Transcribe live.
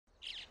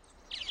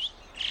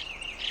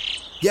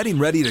Getting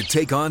ready to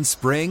take on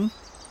spring?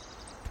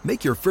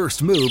 Make your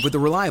first move with the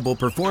reliable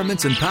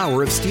performance and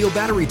power of Steel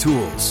battery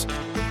tools.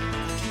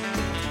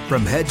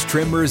 From hedge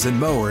trimmers and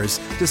mowers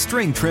to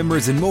string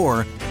trimmers and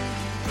more,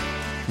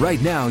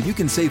 right now you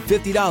can save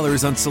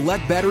 $50 on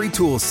select battery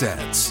tool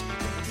sets.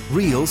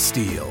 Real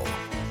Steel.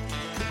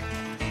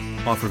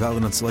 Offer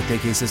valid on select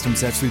AK system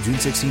sets through June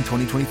 16,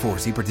 2024.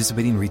 See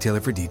participating retailer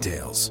for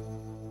details.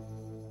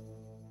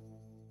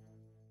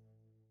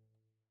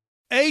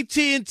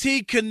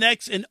 AT&T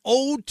connects an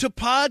ode to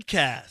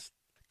podcast.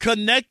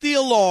 Connect the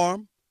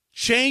alarm,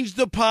 change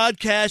the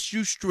podcast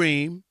you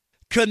stream,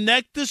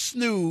 connect the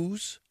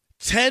snooze,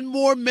 10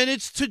 more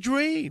minutes to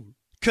dream.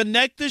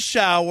 Connect the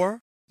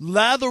shower,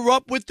 lather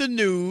up with the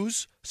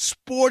news,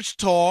 sports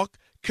talk,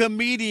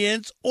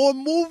 comedians, or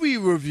movie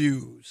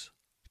reviews.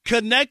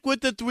 Connect with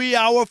the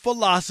 3-hour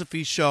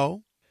philosophy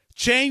show.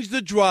 Change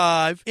the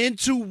drive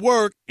into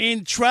work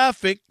in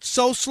traffic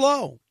so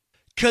slow.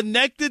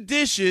 Connect the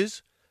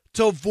dishes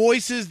to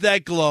voices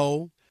that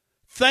glow.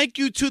 Thank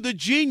you to the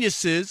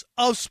geniuses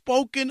of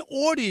spoken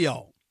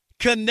audio.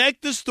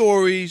 Connect the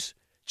stories,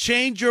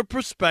 change your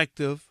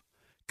perspective.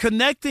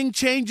 Connecting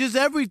changes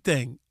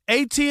everything.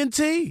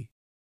 AT&T.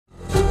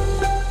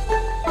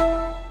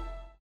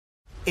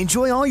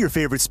 Enjoy all your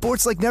favorite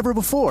sports like never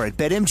before at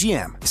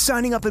BetMGM.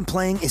 Signing up and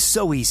playing is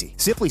so easy.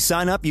 Simply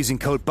sign up using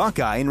code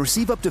Buckeye and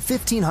receive up to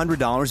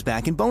 $1,500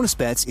 back in bonus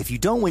bets if you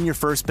don't win your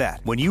first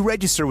bet. When you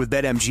register with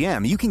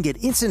BetMGM, you can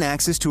get instant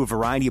access to a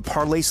variety of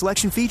parlay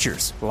selection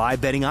features, live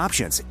betting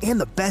options, and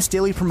the best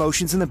daily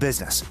promotions in the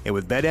business. And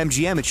with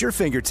BetMGM at your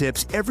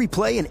fingertips, every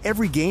play and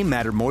every game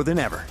matter more than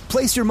ever.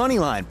 Place your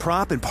moneyline,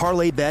 prop, and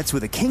parlay bets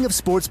with the king of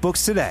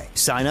sportsbooks today.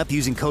 Sign up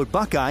using code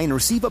Buckeye and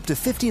receive up to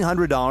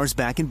 $1,500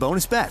 back in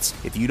bonus bets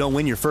if you don't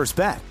win your first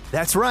bet.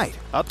 That's right,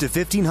 up to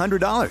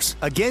 $1,500.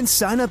 Again,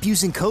 sign up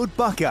using code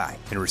Buckeye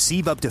and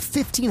receive up to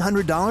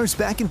 $1,500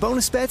 back in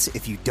bonus bets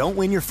if you don't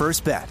win your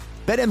first bet.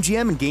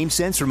 BetMGM and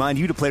GameSense remind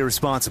you to play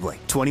responsibly.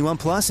 21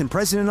 plus and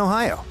present in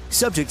Ohio.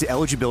 Subject to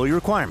eligibility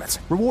requirements.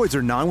 Rewards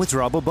are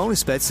non-withdrawable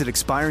bonus bets that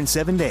expire in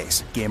 7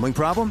 days. Gambling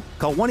problem?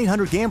 Call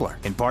 1-800-GAMBLER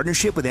in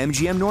partnership with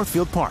MGM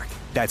Northfield Park.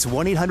 That's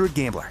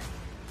 1-800-GAMBLER.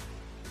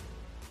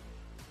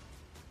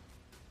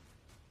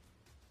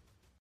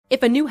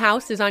 If a new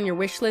house is on your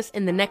wish list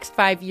in the next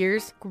 5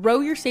 years,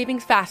 grow your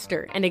savings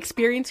faster and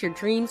experience your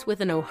dreams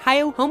with an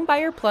Ohio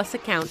Homebuyer Plus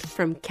account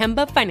from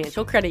Kemba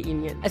Financial Credit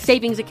Union. A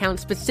savings account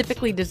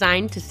specifically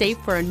designed to save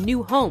for a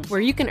new home where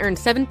you can earn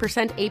 7%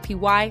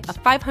 APY,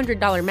 a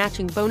 $500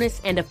 matching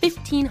bonus, and a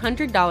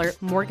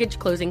 $1,500 mortgage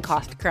closing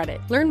cost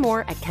credit. Learn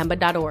more at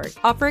Kemba.org.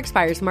 Offer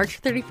expires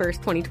March 31st,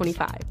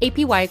 2025.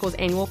 APY equals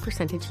annual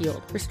percentage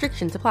yield.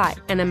 Restrictions apply.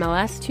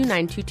 NMLS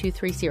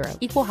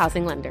 292230. Equal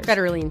housing lender.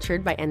 Federally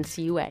insured by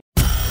NCUA.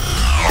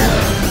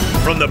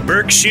 From the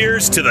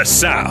Berkshires to the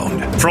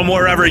Sound, from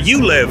wherever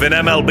you live in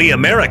MLB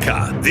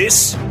America,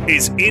 this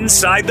is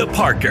Inside the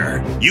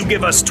Parker. You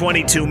give us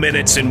 22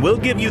 minutes and we'll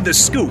give you the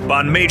scoop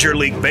on Major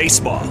League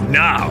Baseball.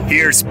 Now,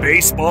 here's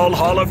Baseball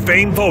Hall of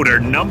Fame voter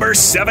number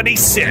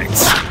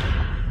 76,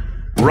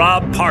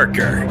 Rob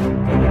Parker.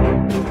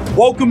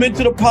 Welcome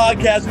into the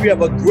podcast. We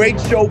have a great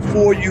show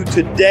for you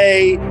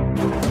today.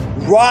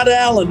 Rod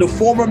Allen, the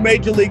former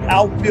Major League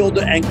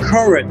outfielder and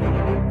current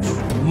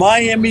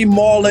Miami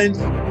Marlins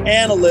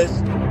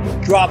analyst,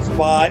 drops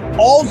by.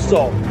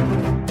 Also,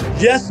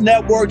 Yes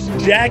Network's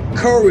Jack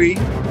Curry.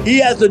 He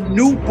has a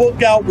new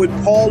book out with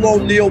Paul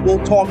O'Neill.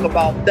 We'll talk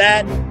about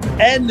that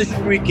and the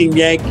streaking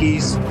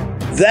Yankees.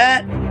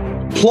 That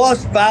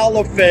plus Foul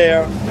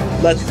Affair.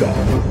 Let's go.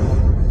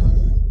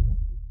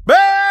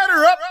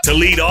 Batter up! To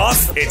lead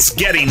off, it's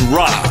Getting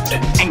Robbed.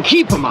 And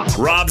keep them up.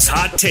 Rob's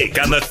hot take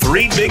on the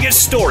 3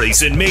 biggest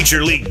stories in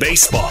Major League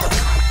Baseball.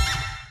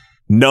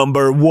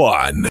 Number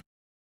 1.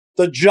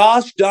 The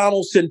Josh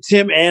Donaldson,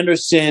 Tim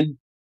Anderson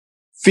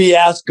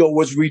fiasco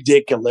was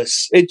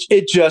ridiculous.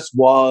 It just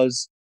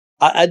was.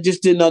 I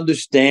just didn't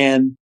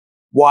understand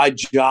why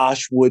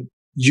Josh would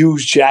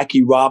use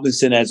Jackie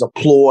Robinson as a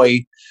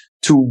ploy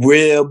to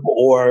rib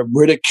or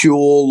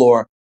ridicule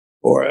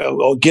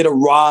or get a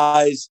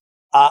rise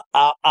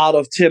out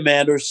of Tim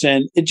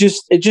Anderson. It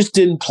just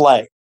didn't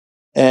play.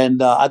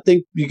 And I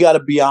think you got to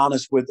be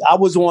honest with. I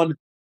was on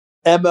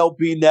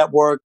MLB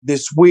Network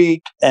this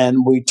week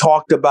and we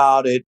talked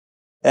about it.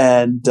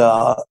 And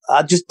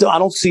I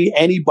don't see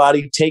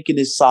anybody taking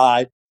his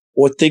side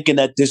or thinking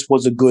that this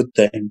was a good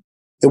thing.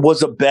 It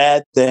was a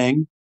bad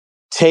thing.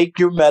 Take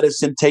your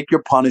medicine, take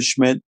your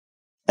punishment,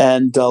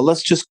 and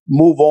let's just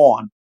move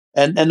on.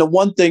 And the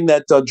one thing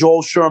that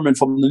Joel Sherman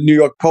from the New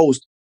York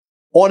Post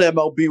on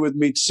MLB with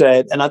me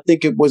said, and I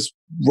think it was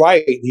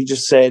right, he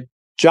just said,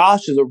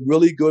 Josh is a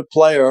really good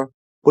player,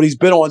 but he's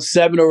been on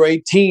 7 or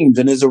 8 teams,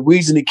 and there's a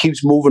reason he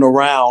keeps moving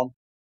around.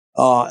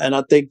 And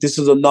I think this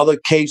is another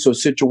case or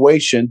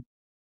situation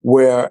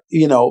where,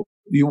 you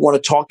want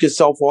to talk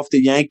yourself off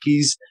the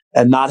Yankees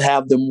and not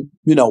have them,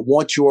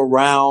 want you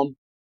around.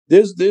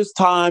 There's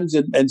times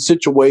and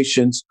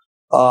situations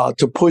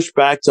to push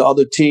back to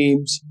other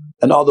teams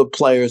and other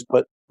players,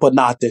 but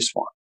not this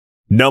one.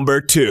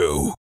 Number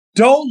 2.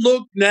 Don't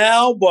look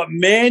now, but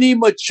Manny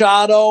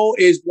Machado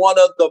is one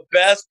of the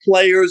best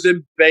players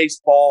in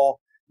baseball.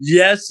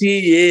 Yes,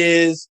 he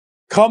is.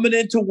 Coming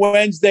into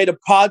Wednesday, the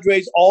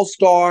Padres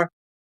All-Star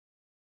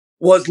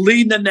was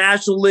leading the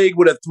National League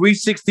with a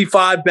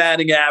 .365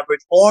 batting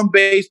average,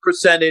 on-base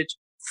percentage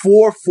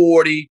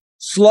 440,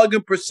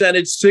 slugging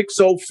percentage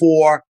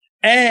 604,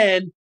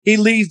 and he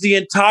leads the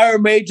entire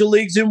major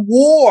leagues in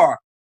WAR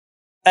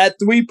at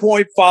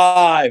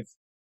 3.5.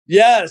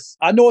 Yes,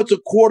 I know it's a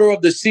quarter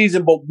of the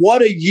season, but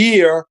what a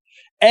year.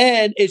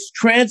 And it's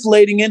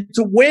translating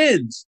into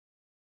wins.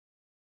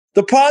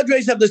 The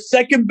Padres have the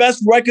second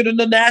best record in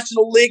the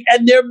National League,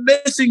 and they're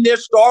missing their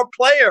star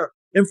player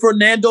in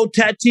Fernando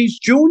Tatis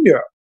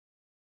Jr.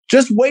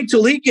 Just wait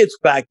till he gets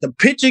back. The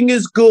pitching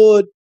is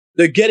good.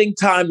 They're getting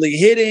timely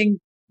hitting.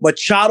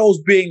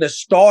 Machado's being the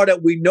star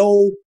that we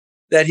know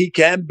that he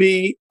can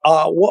be.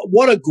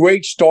 What a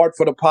great start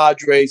for the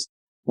Padres,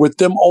 with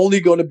them only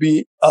going to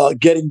be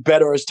getting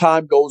better as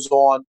time goes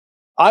on.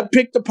 I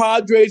picked the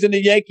Padres and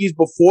the Yankees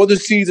before the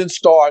season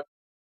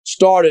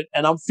started,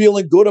 and I'm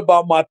feeling good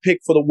about my pick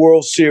for the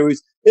World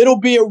Series. It'll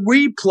be a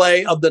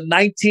replay of the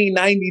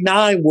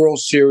 1999 World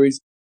Series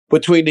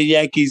between the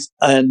Yankees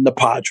and the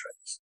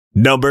Padres.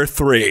 Number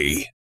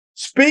 3.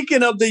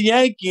 Speaking of the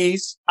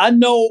Yankees, I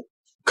know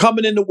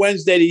coming into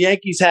Wednesday, the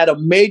Yankees had a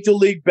major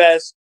league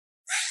best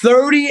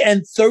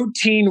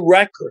 30-13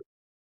 record.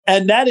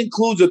 And that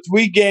includes a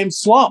 3-game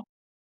slump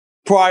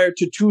prior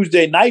to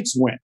Tuesday night's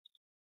win.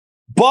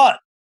 But,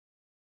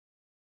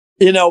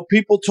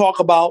 people talk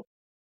about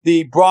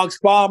the Bronx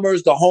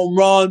Bombers, the home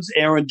runs,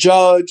 Aaron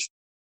Judge,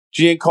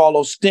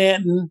 Giancarlo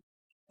Stanton,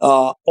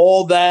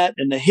 all that,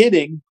 and the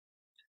hitting.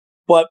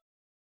 But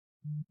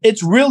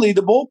it's really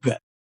the bullpen.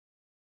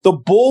 The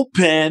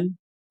bullpen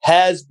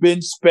has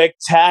been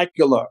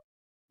spectacular.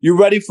 You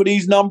ready for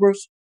these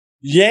numbers?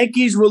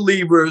 Yankees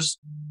relievers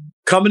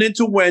coming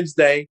into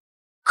Wednesday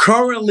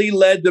currently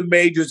led the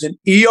majors in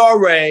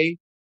ERA,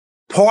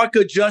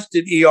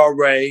 park-adjusted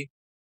ERA,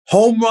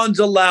 home runs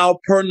allowed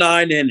per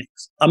 9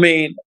 innings. I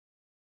mean,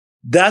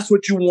 that's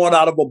what you want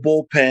out of a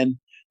bullpen,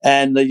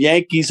 and the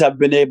Yankees have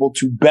been able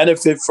to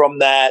benefit from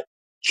that,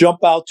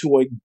 jump out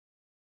to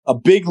a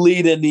big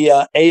lead in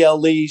the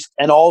AL East,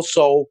 and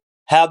also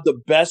have the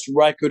best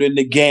record in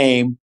the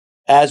game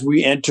as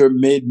we enter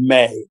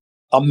mid-May.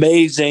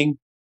 Amazing.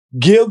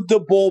 Give the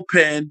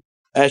bullpen,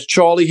 as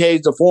Charlie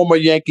Hayes, the former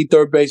Yankee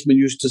third baseman,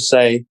 used to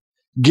say,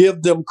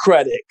 give them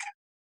credit.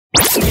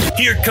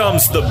 Here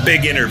comes the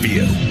big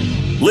interview.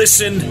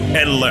 Listen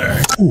and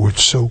learn. Oh,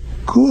 it's so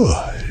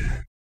good.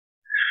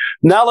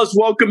 Now let's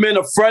welcome in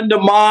a friend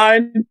of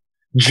mine,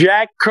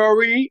 Jack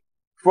Curry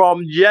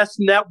from Yes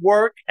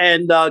Network.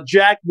 And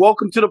Jack,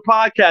 welcome to the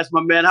podcast,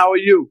 my man. How are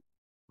you?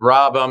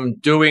 Rob, I'm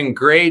doing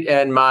great,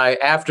 and my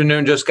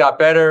afternoon just got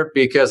better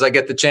because I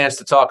get the chance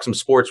to talk some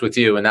sports with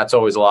you, and that's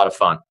always a lot of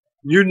fun.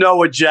 You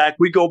know it, Jack.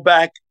 We go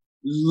back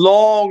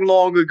long,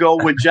 long ago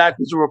when Jack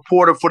was a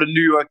reporter for the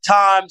New York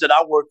Times, and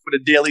I worked for the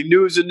Daily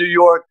News in New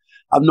York.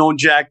 I've known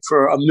Jack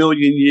for a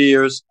million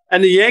years.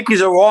 And the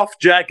Yankees are off,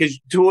 Jack,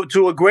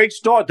 to a great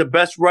start, the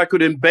best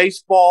record in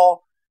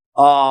baseball.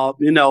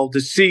 To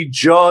see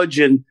Judge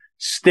and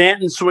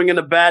Stanton swinging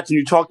the bats, and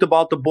you talked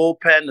about the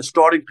bullpen. The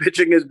starting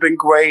pitching has been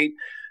great.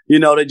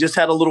 They just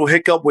had a little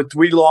hiccup with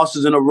 3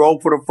 losses in a row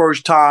for the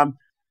first time.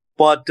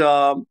 But,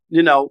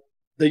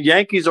 the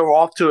Yankees are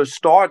off to a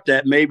start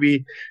that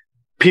maybe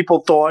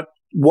people thought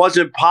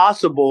wasn't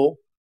possible.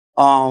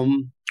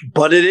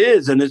 But it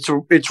is, and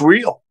it's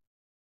real.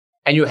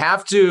 And you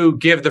have to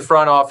give the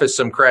front office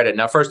some credit.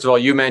 Now, first of all,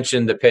 you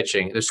mentioned the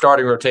pitching. The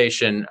starting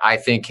rotation, I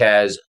think,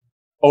 has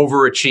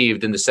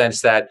overachieved in the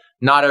sense that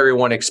not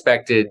everyone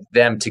expected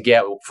them to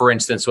get, for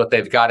instance, what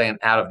they've gotten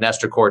out of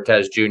Nestor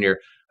Cortes Jr.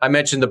 I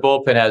mentioned the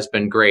bullpen has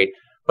been great,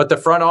 but the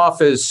front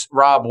office,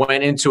 Rob,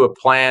 went into a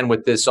plan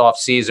with this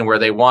offseason where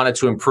they wanted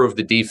to improve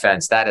the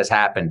defense. That has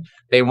happened.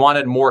 They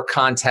wanted more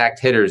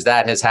contact hitters.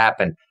 That has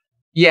happened.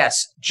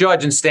 Yes,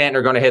 Judge and Stanton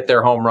are going to hit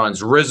their home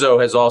runs. Rizzo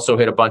has also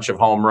hit a bunch of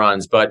home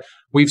runs, but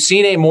we've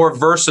seen a more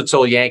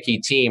versatile Yankee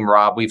team,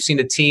 Rob. We've seen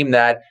a team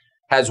that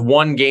has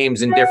won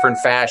games in different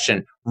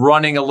fashion,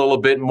 running a little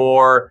bit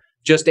more,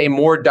 just a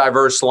more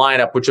diverse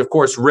lineup, which, of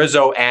course,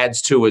 Rizzo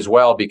adds to as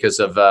well because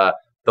of the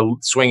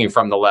swinging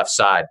from the left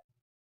side.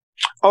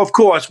 Of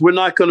course, we're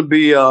not going to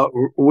be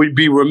we'd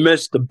be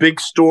remiss. The big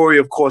story,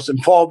 of course,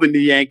 involving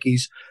the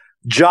Yankees,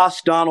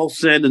 Josh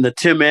Donaldson and the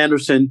Tim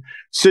Anderson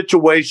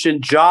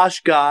situation.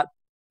 Josh got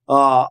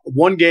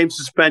 1-game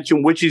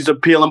suspension, which he's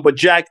appealing. But,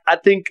 Jack, I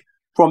think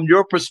from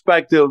your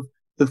perspective,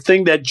 the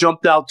thing that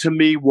jumped out to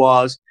me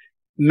was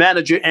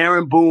manager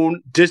Aaron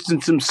Boone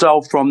distanced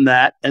himself from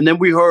that. And then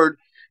we heard,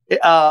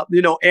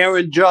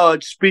 Aaron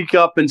Judge speak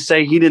up and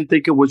say he didn't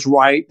think it was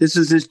right. This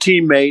is his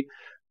teammate,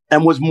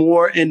 and was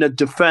more in the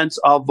defense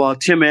of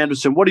Tim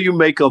Anderson. What do you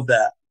make of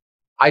that?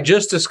 I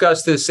just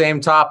discussed this same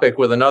topic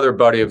with another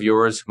buddy of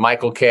yours,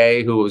 Michael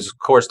Kay, who is, of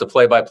course, the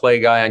play-by-play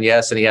guy on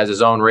Yes, and he has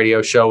his own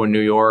radio show in New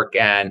York.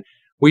 And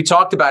we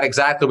talked about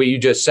exactly what you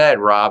just said,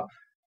 Rob.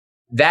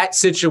 That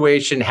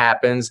situation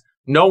happens.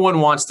 No one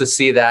wants to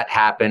see that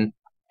happen.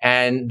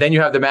 And then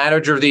you have the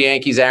manager of the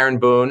Yankees, Aaron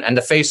Boone, and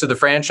the face of the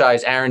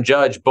franchise, Aaron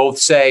Judge, both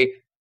say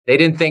they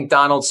didn't think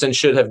Donaldson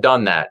should have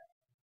done that.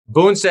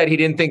 Boone said he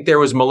didn't think there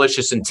was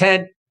malicious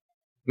intent.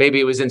 Maybe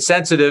it was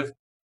insensitive,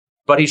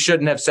 but he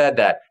shouldn't have said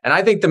that. And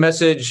I think the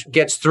message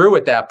gets through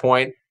at that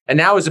point. And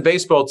now as a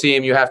baseball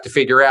team, you have to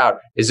figure out,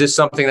 is this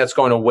something that's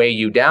going to weigh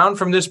you down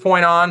from this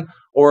point on,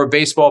 or a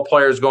baseball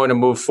player is going to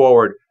move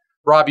forward?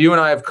 Rob, you and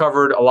I have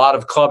covered a lot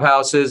of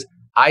clubhouses.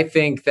 I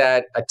think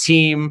that a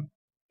team,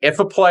 if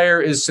a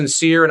player is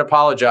sincere in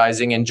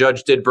apologizing, and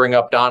Judge did bring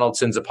up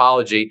Donaldson's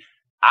apology,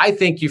 I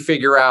think you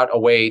figure out a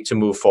way to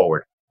move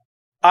forward.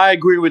 I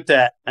agree with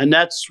that. And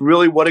that's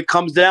really what it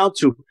comes down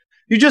to.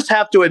 You just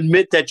have to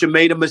admit that you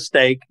made a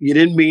mistake. You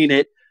didn't mean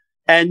it.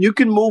 And you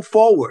can move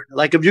forward.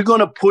 Like if you're going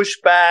to push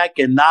back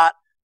and not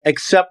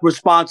accept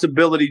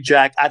responsibility,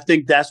 Jack, I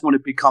think that's when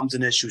it becomes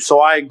an issue. So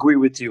I agree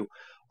with you.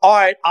 All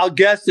right. Our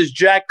guest is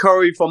Jack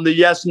Curry from the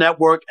Yes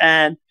Network.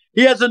 And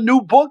he has a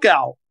new book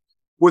out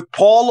with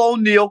Paul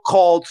O'Neill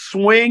called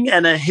Swing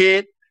and a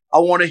Hit. I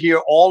want to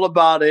hear all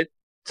about it.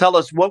 Tell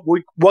us what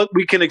we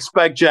can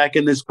expect, Jack,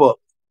 in this book.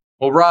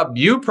 Well, Rob,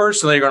 you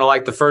personally are going to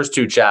like the first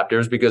two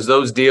chapters because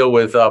those deal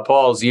with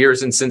Paul's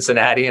years in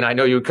Cincinnati, and I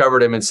know you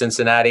covered him in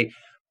Cincinnati.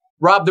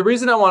 Rob, the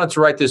reason I wanted to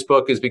write this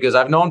book is because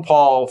I've known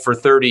Paul for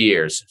 30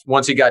 years,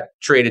 once he got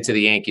traded to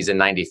the Yankees in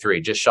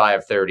 93, just shy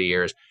of 30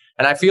 years.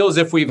 And I feel as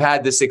if we've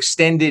had this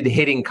extended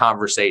hitting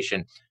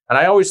conversation. And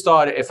I always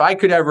thought if I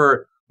could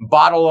ever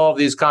bottle all of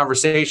these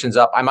conversations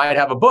up, I might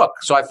have a book.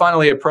 So I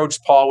finally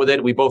approached Paul with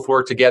it. We both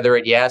worked together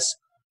at Yes.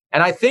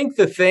 And I think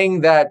the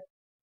thing that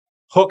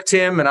hooked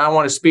him, and I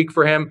want to speak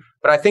for him,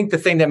 but I think the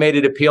thing that made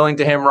it appealing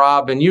to him,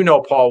 Rob, and you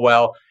know Paul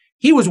well,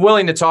 he was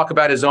willing to talk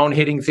about his own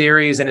hitting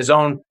theories and his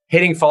own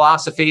hitting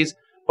philosophies,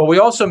 but we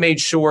also made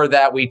sure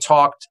that we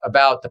talked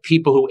about the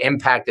people who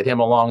impacted him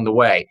along the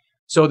way.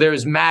 So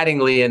there's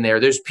Mattingly in there,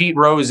 there's Pete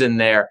Rose in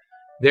there,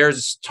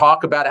 there's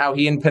talk about how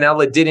he and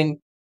Piniella didn't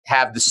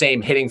have the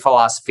same hitting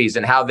philosophies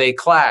and how they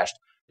clashed.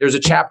 There's a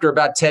chapter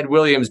about Ted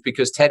Williams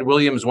because Ted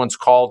Williams once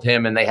called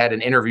him and they had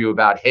an interview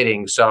about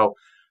hitting. So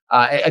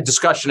a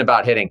discussion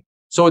about hitting.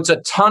 So it's a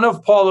ton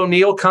of Paul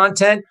O'Neill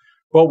content,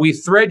 but we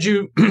thread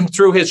you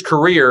through his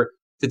career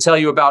to tell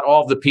you about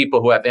all of the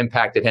people who have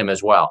impacted him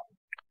as well.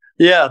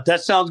 Yeah,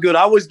 that sounds good.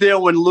 I was there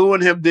when Lou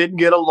and him didn't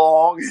get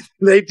along.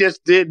 They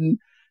just didn't.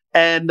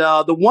 And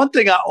the one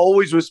thing I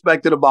always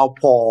respected about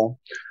Paul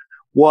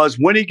was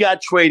when he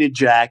got traded,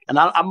 Jack, and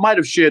I might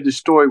have shared this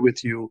story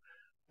with you,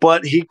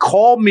 but he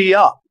called me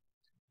up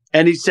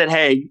and he said,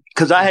 hey,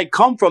 because I had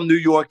come from New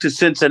York to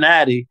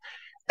Cincinnati,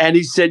 and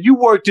he said, you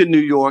worked in New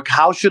York.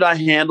 How should I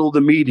handle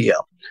the media?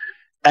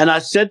 And I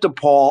said to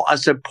Paul,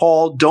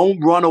 Paul, don't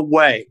run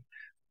away.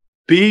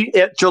 Be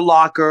at your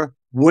locker,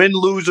 win,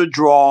 lose, or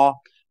draw.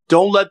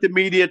 Don't let the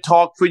media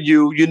talk for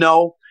you, you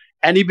know.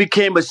 And he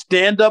became a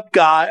stand-up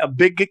guy, a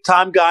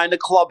big-time guy in the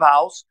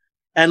clubhouse.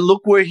 And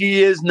look where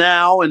he is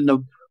now in the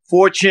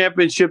 4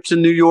 championships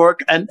in New York.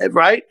 And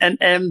right?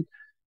 And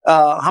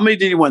how many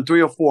did he win?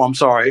 3 or 4? I'm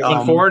sorry. He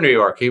won 4 in New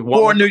York. He won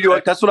 4 in New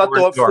York. That's what I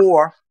thought.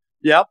 4.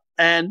 Yep.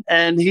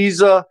 And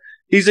he's a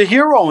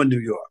hero in New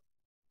York.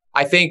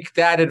 I think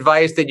that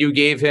advice that you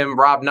gave him,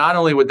 Rob, not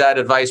only would that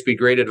advice be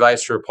great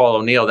advice for Paul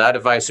O'Neill, that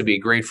advice would be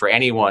great for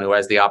anyone who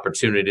has the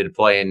opportunity to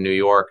play in New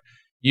York.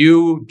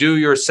 You do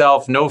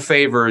yourself no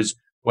favors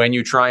when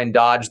you try and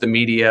dodge the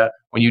media,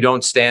 when you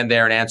don't stand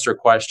there and answer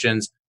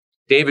questions.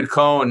 David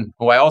Cohn,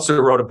 who I also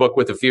wrote a book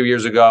with a few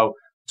years ago,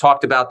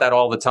 talked about that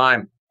all the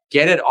time.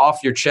 Get it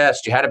off your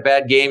chest. You had a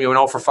bad game. You went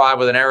 0 for 5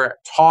 with an error.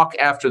 Talk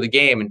after the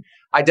game. And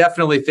I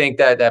definitely think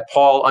that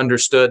Paul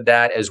understood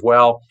that as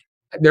well.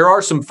 There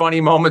are some funny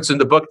moments in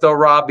the book, though,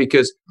 Rob,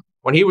 because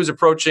when he was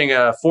approaching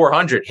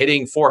 400,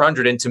 hitting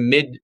 400 into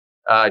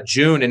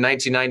mid-June in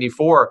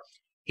 1994,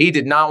 he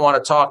did not want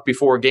to talk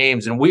before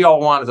games. And we all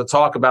wanted to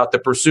talk about the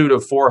pursuit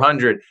of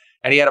 400.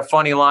 And he had a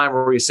funny line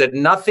where he said,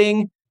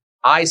 nothing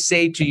I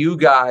say to you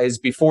guys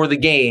before the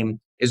game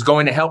is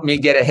going to help me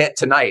get a hit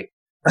tonight.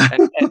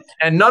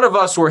 And none of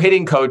us were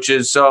hitting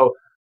coaches, so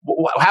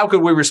how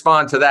could we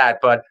respond to that?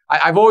 But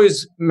I've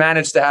always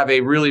managed to have a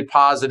really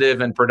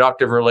positive and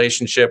productive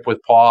relationship with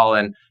Paul.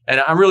 And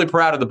I'm really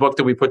proud of the book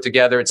that we put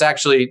together. It's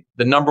actually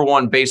the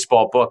 #1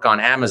 baseball book on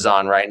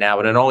Amazon right now,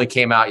 but it only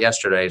came out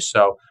yesterday.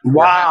 So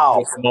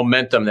wow, the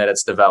momentum that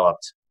it's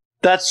developed.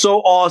 That's so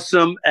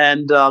awesome.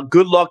 And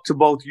good luck to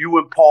both you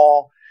and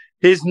Paul.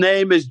 His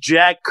name is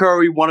Jack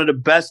Curry, one of the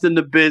best in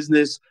the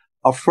business,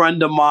 a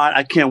friend of mine.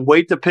 I can't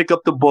wait to pick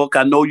up the book.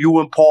 I know you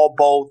and Paul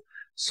both.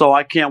 So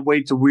I can't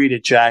wait to read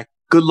it, Jack.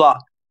 Good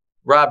luck.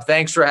 Rob,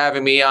 thanks for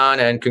having me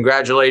on, and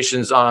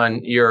congratulations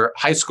on your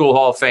high school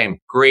Hall of Fame.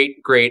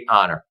 Great, great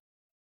honor.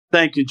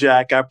 Thank you,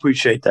 Jack. I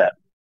appreciate that.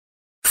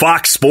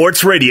 Fox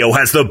Sports Radio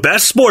has the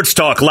best sports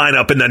talk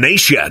lineup in the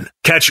nation.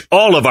 Catch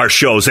all of our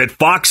shows at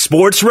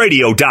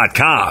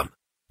foxsportsradio.com.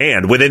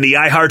 And within the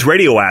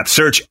iHeartRadio app,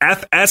 search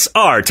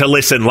FSR to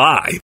listen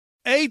live.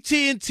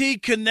 AT&T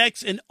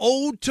connects an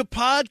ode to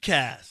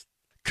podcast.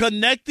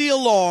 Connect the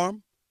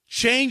alarm.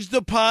 Change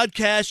the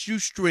podcast you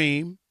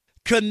stream.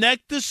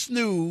 Connect the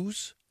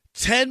snooze,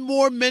 10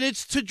 more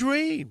minutes to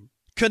dream.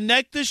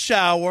 Connect the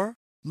shower,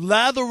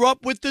 lather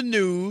up with the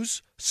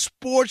news,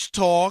 sports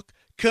talk,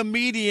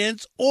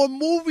 comedians, or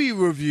movie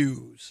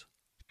reviews.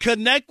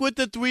 Connect with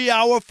the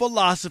 3-hour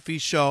philosophy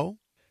show.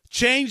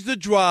 Change the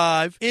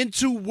drive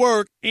into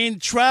work in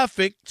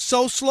traffic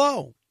so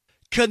slow.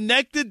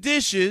 Connect the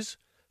dishes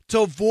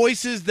to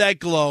voices that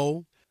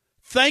glow.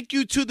 Thank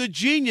you to the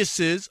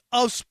geniuses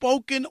of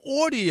spoken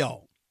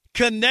audio.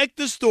 Connect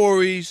the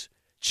stories,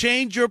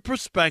 change your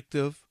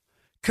perspective.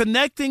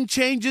 Connecting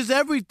changes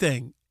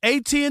everything.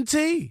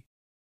 AT&T.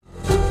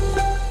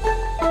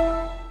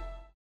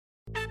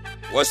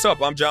 What's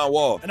up? I'm John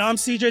Wall. And I'm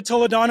CJ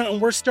Toledano,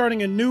 and we're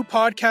starting a new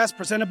podcast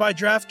presented by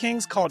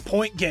DraftKings called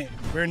Point Game.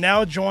 We're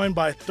now joined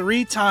by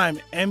 3-time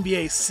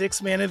NBA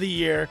Sixth Man of the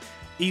Year,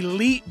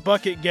 elite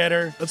bucket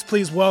getter. Let's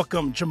please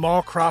welcome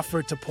Jamal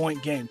Crawford to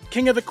Point Game.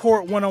 King of the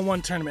Court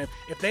one-on-one tournament.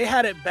 If they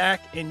had it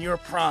back in your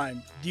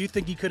prime, do you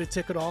think you could have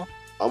took it all?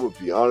 I'm going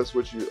to be honest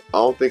with you. I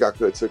don't think I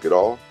could have took it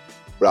all,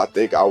 but I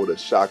think I would have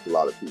shocked a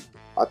lot of people.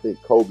 I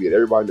think Kobe and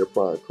everybody in their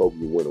prime, Kobe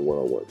would win a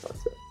one-on-one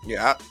contest.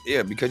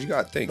 Yeah, because you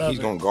got to think he's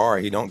going to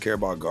guard. He don't care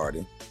about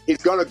guarding. He's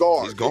going to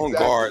guard. He's going to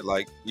guard.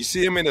 Like, you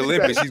see him in the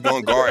Olympics, he's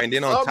going to guard. And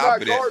then on top of that.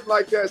 I'm not guarding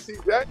like that,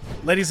 CJ.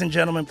 Ladies and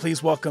gentlemen,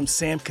 please welcome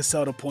Sam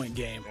Cassell to Point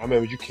Game. I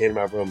remember you came to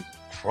my room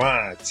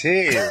crying,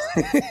 tears,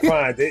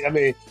 crying. I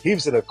mean, he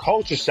was in a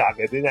culture shock.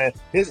 And then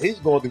he's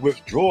going through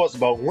withdrawals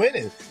about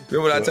winning.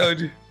 Remember what I told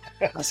you?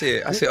 I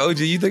said, OG,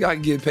 you think I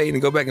can get paid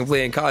and go back and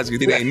play in college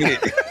because it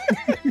ain't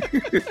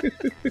it?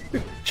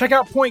 Check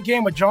out Point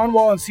Game with John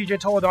Wall and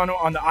CJ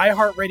Toledano on the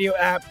iHeartRadio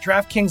app,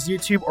 DraftKings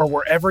YouTube, or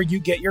wherever you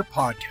get your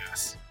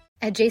podcasts.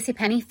 At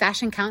JCPenney,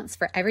 fashion counts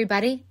for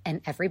everybody and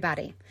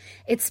everybody.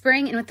 It's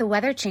spring, and with the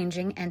weather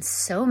changing and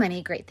so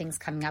many great things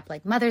coming up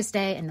like Mother's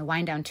Day and the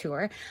Wind Down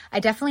Tour, I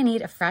definitely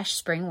need a fresh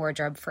spring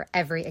wardrobe for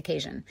every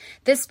occasion.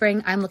 This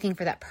spring, I'm looking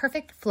for that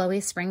perfect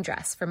flowy spring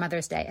dress for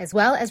Mother's Day, as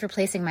well as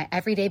replacing my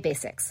everyday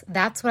basics.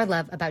 That's what I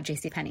love about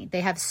JCPenney.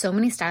 They have so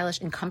many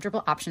stylish and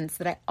comfortable options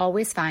that I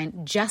always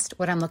find just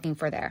what I'm looking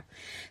for there.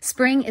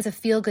 Spring is a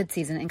feel-good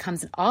season and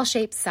comes in all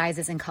shapes,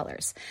 sizes, and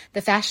colors.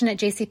 The fashion at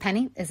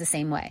JCPenney is the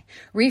same way.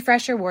 Refresh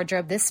your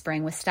wardrobe this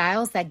spring with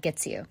styles that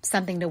gets you,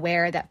 something to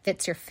wear that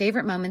fits your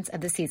favorite moments of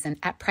the season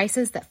at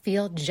prices that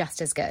feel just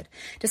as good.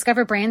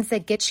 Discover brands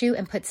that get you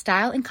and put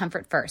style and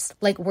comfort first,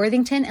 like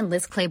Worthington and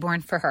Liz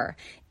Claiborne for her,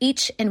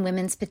 each in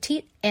women's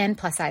petite and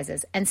plus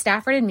sizes, and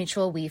Stafford and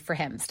Mutual weave for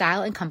him,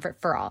 style and comfort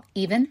for all,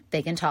 even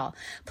big and tall.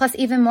 Plus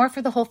even more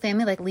for the whole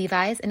family like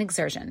Levi's and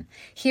Exertion.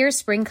 Here,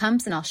 spring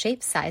comes in all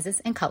shapes,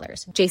 sizes, and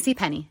colors.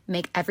 JCPenney,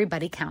 make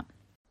everybody count.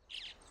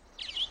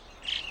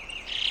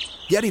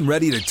 Getting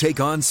ready to take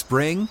on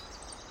spring?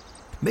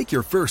 Make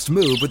your first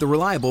move with the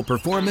reliable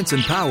performance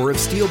and power of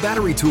Steel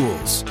battery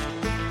tools.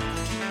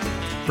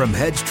 From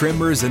hedge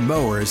trimmers and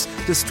mowers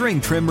to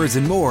string trimmers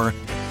and more,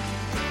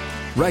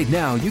 right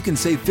now you can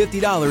save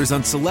 $50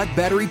 on select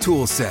battery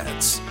tool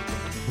sets.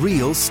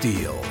 Real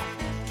Steel.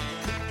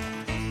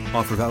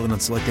 Offer valid on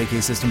select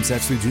AK system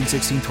sets through June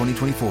 16,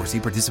 2024. See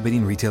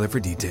participating retailer for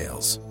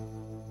details.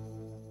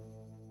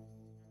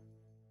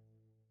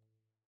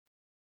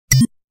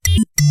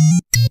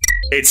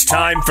 It's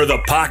time for the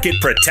Pocket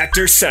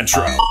Protector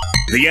Central.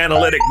 The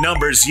analytic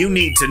numbers you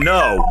need to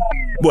know.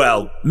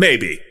 Well,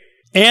 maybe.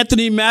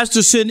 Anthony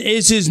Masterson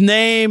is his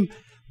name.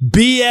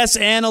 BS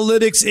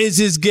Analytics is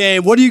his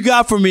game. What do you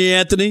got for me,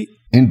 Anthony?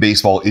 In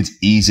baseball, it's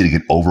easy to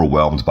get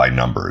overwhelmed by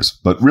numbers.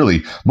 But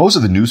really, most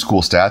of the new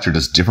school stats are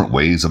just different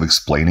ways of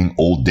explaining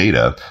old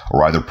data,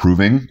 or either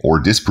proving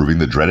or disproving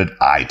the dreaded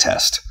eye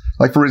test.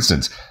 Like, for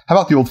instance, how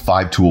about the old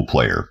 5-tool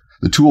player?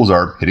 The tools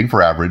are hitting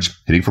for average,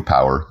 hitting for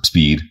power,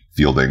 speed,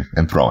 fielding,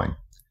 and throwing.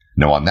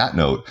 Now, on that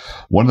note,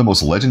 one of the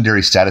most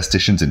legendary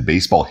statisticians in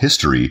baseball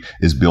history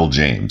is Bill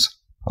James.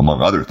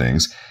 Among other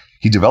things,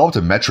 he developed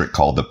a metric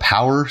called the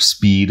power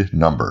speed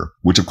number,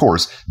 which of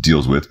course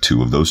deals with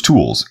 2 of those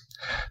tools.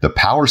 The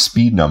power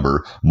speed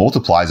number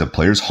multiplies a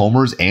player's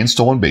homers and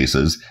stolen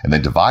bases and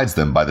then divides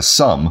them by the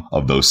sum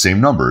of those same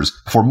numbers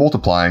before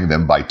multiplying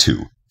them by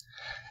 2.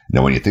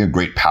 Now, when you think of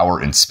great power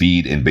and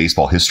speed in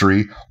baseball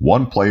history,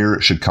 one player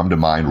should come to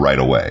mind right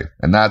away,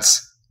 and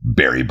that's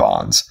Barry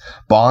Bonds.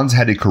 Bonds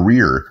had a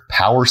career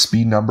power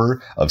speed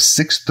number of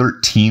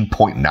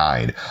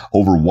 613.9,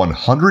 over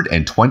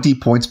 120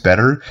 points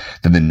better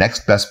than the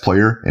next best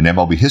player in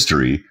MLB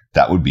history.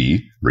 That would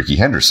be Rickey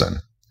Henderson.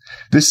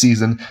 This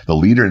season, the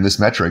leader in this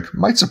metric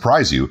might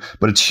surprise you,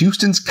 but it's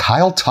Houston's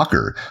Kyle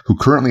Tucker, who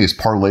currently has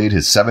parlayed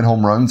his 7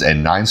 home runs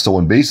and 9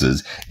 stolen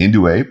bases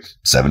into a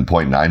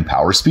 7.9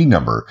 power speed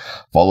number,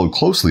 followed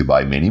closely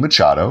by Manny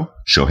Machado,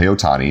 Shohei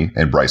Ohtani,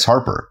 and Bryce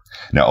Harper.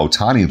 Now,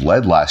 Ohtani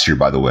led last year,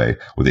 by the way,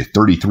 with a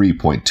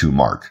 33.2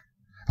 mark.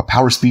 A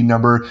power speed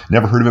number?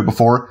 Never heard of it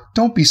before?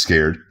 Don't be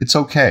scared. It's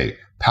okay.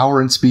 Power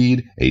and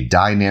speed, a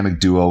dynamic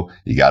duo.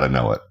 You gotta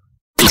know it.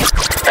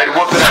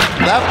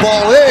 That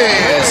ball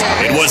is.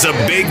 It was a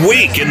big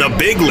week in the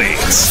big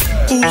leagues.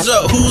 Who's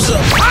up? Who's up?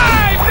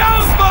 I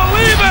don't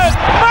believe it!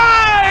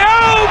 My,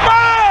 oh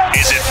my!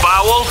 Is it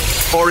foul?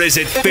 or is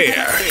it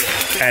fair?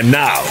 And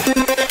now,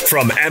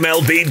 from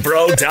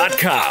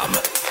MLBBro.com,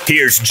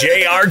 here's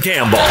J.R.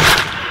 Gamble.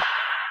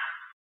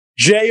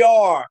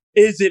 JR,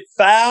 is it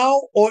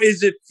foul or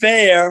is it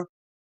fair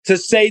to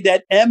say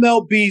that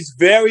MLB's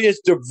various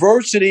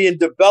diversity and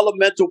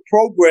developmental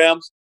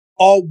programs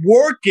are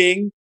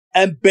working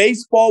and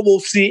baseball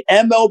will see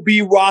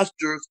MLB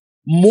rosters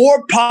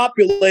more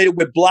populated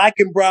with black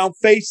and brown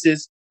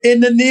faces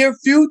in the near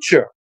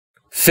future?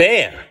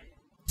 Fair.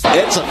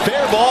 It's a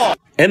fair ball.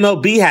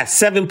 MLB has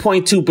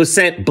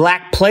 7.2%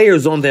 black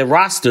players on their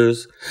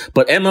rosters,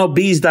 but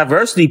MLB's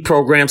diversity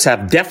programs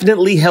have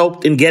definitely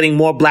helped in getting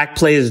more black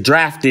players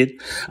drafted,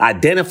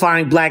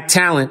 identifying black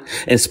talent,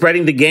 and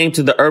spreading the game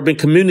to the urban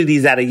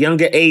communities at a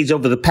younger age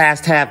over the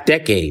past half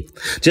decade.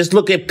 Just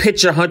look at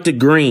pitcher Hunter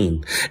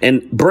Green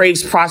and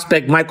Braves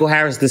prospect Michael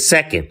Harris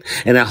II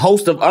and a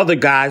host of other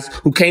guys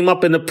who came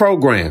up in the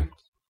program.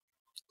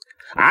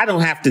 I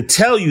don't have to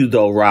tell you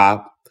though,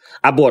 Rob.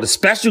 I brought a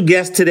special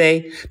guest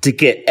today to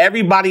get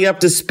everybody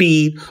up to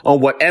speed on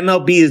what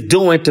MLB is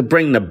doing to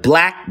bring the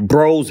black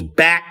bros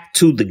back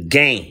to the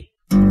game.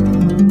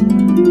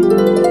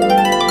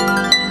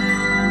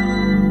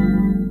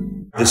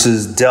 This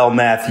is Del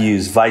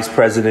Matthews, Vice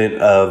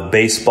President of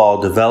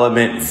Baseball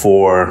Development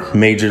for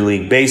Major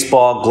League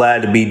Baseball.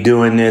 Glad to be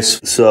doing this.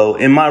 So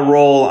in my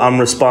role, I'm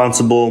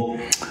responsible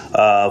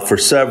for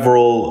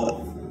several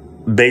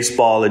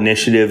baseball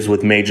initiatives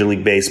with Major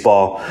League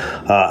Baseball.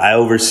 I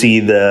oversee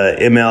the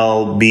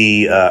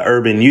MLB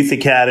Urban Youth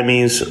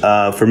Academies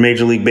for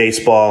Major League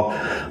Baseball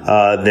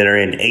that are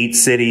in 8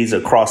 cities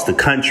across the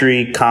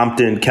country: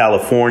 Compton,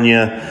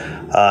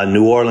 California,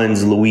 New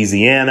Orleans,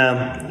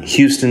 Louisiana,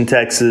 Houston,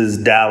 Texas,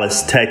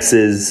 Dallas,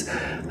 Texas,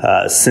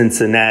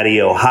 Cincinnati,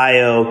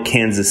 Ohio,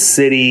 Kansas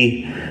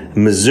City,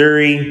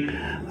 Missouri,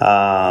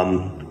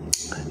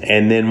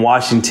 and then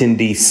Washington,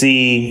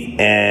 D.C.,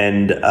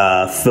 and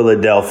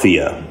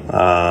Philadelphia,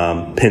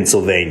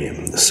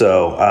 Pennsylvania.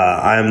 So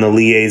I am the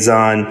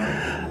liaison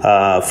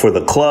for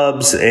the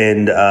clubs,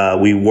 and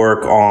we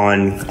work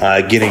on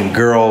getting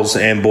girls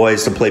and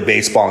boys to play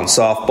baseball and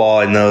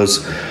softball in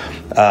those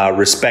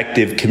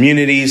respective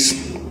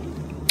communities,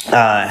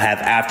 have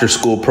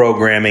after-school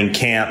programming,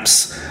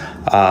 camps,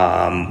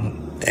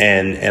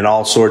 and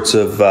all sorts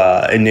of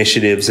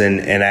initiatives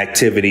and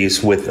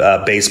activities with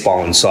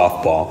baseball and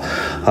softball.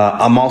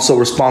 I'm also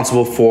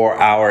responsible for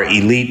our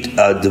elite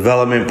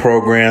development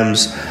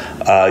programs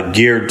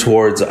geared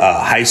towards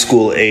high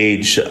school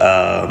age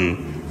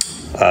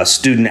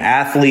student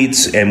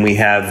athletes, and we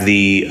have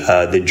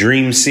the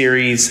Dream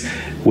Series,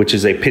 which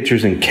is a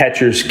pitchers and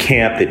catchers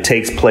camp that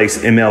takes place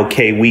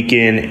MLK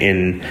weekend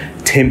in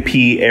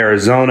Tempe,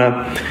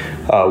 Arizona.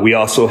 We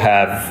also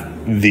have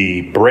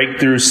the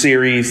Breakthrough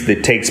Series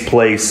that takes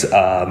place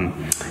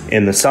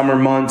in the summer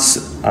months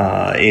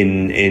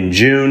in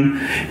June.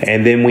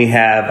 And then we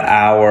have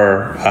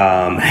our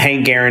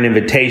Hank Aaron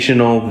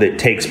Invitational that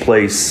takes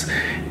place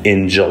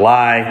in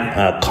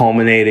July,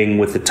 culminating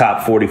with the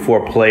top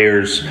 44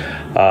 players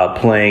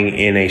playing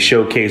in a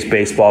showcase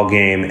baseball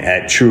game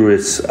at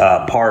Truist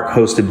Park,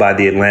 hosted by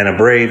the Atlanta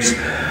Braves.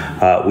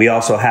 We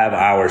also have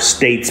our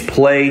States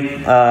Play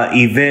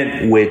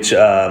event, which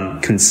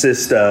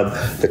consists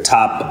of the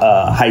top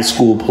high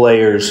school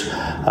players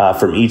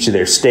from each of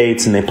their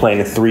states, and they play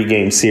in a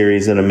 3-game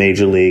series in a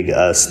major league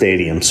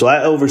stadium. So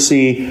I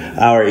oversee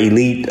our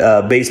elite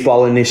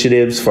baseball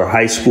initiatives for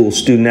high school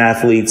student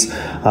athletes.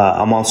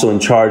 I'm also in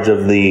charge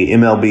of the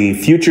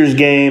MLB Futures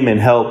game and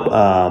help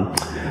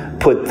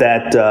put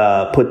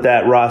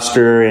that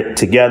roster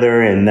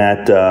together and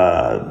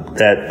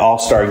that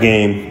All-Star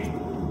game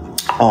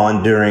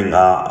on during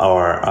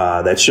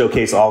that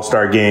showcase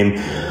All-Star game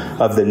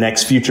of the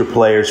next future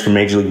players for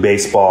Major League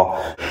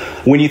Baseball.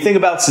 When you think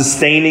about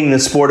sustaining the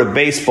sport of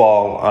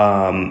baseball,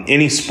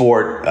 any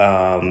sport,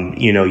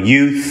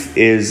 youth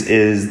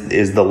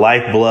is the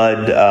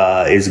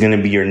lifeblood, is going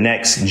to be your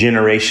next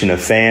generation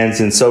of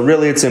fans. And so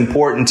really it's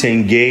important to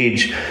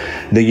engage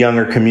the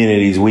younger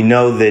communities. We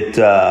know that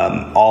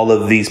all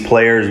of these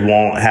players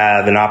won't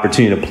have an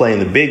opportunity to play in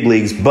the big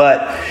leagues,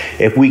 but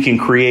if we can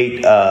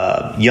create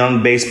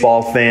young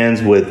baseball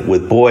fans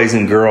with boys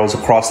and girls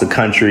across the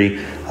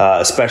country,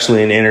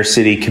 especially in inner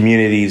city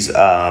communities,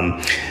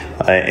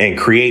 and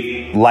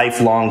create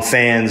lifelong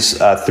fans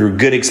through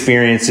good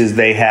experiences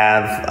they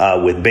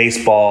have with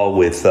baseball,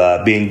 with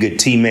being good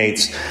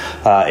teammates.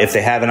 If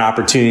they have an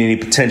opportunity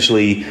to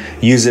potentially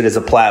use it as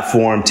a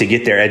platform to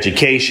get their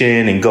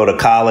education and go to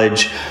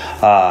college,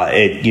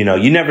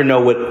 you never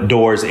know what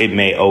doors it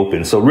may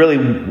open. So really,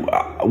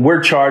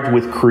 we're charged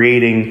with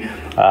creating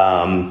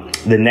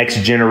the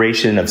next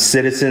generation of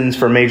citizens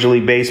for Major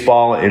League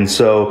Baseball. And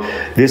so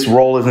this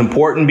role is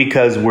important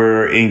because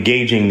we're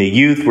engaging the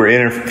youth. We're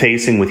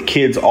interfacing with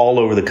kids all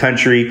over the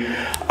country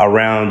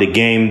around a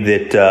game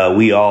that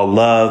we all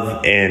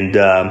love. And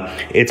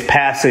it's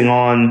passing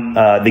on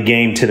the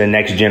game to the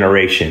next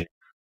generation.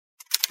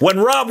 When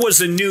Rob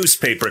was a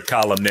newspaper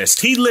columnist,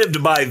 he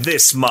lived by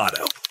this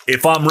motto: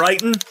 if I'm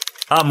writing,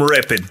 I'm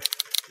ripping.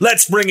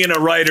 Let's bring in a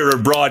writer or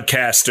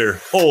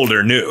broadcaster, old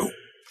or new.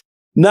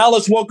 Now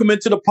let's welcome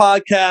into the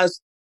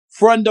podcast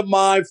friend of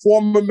mine,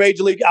 former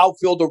Major League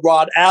outfielder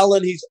Rod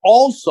Allen. He's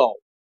also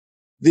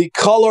the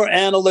color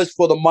analyst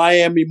for the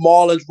Miami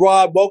Marlins.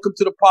 Rod, welcome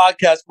to the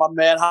podcast, my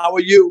man. How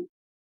are you?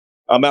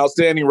 I'm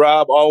outstanding,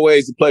 Rob.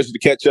 Always a pleasure to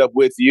catch up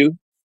with you.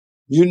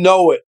 You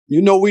know it. You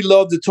know we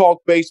love to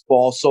talk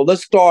baseball. So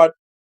let's start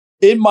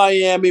in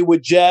Miami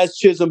with Jazz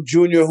Chisholm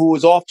Jr., who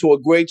is off to a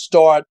great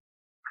start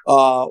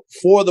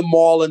for the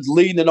Marlins,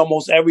 leading in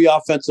almost every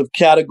offensive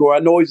category. I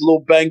know he's a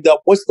little banged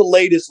up. What's the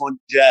latest on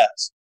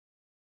Jazz?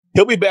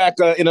 He'll be back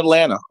in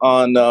Atlanta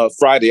on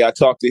Friday. I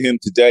talked to him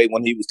today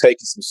when he was taking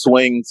some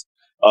swings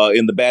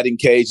in the batting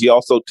cage. He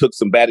also took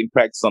some batting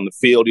practice on the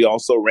field. He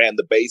also ran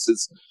the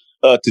bases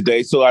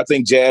today. So I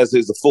think Jazz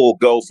is a full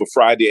go for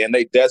Friday, and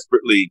they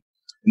desperately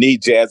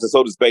need Jazz, and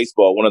so does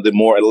baseball, one of the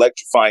more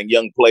electrifying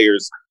young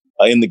players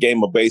in the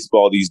game of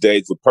baseball these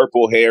days, with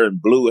purple hair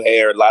and blue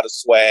hair, a lot of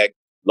swag,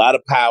 a lot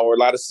of power, a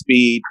lot of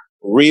speed,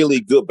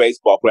 really good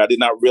baseball player. I did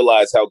not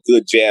realize how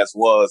good Jazz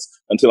was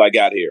until I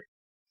got here.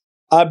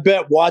 I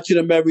bet watching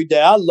him every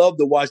day. I love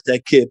to watch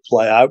that kid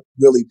play. I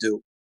really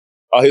do.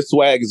 His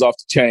swag is off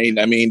the chain.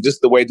 I mean,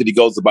 just the way that he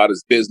goes about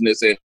his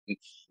business, and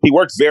he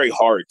works very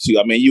hard too.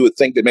 I mean, you would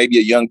think that maybe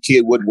a young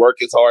kid wouldn't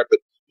work as hard, but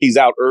he's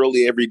out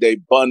early every day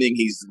bunting.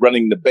 He's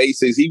running the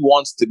bases. He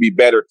wants to be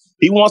better.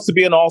 He wants to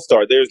be an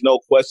all-star. There's no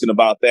question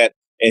about that.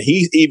 And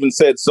he even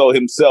said so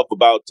himself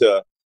about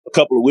a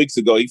couple of weeks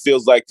ago. He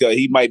feels like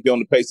he might be on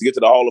the pace to get to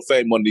the Hall of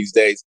Fame one of these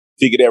days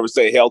if he could ever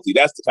stay healthy.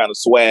 That's the kind of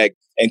swag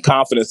and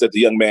confidence that the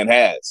young man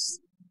has.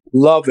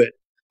 Love it.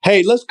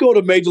 Hey, let's go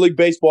to Major League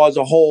Baseball as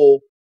a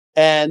whole.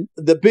 And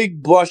the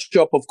big brush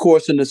up, of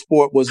course, in the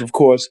sport was, of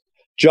course,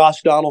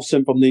 Josh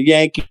Donaldson from the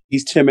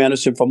Yankees, Tim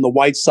Anderson from the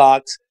White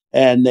Sox.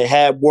 And they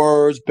had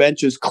words,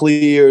 benches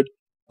cleared.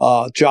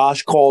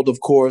 Josh called, of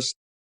course,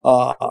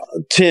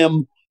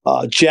 Tim,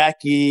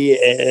 Jackie,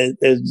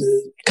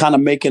 kind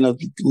of making a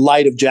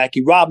light of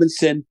Jackie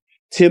Robinson.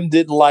 Tim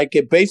didn't like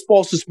it.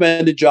 Baseball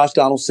suspended Josh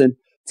Donaldson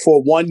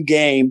for one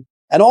game.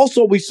 And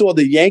also we saw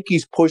the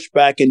Yankees push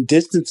back and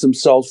distance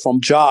themselves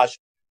from Josh.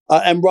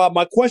 And Rob,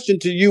 my question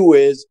to you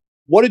is,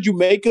 what did you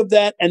make of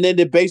that? And then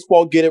did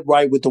baseball get it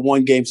right with the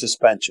one-game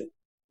suspension?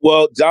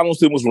 Well,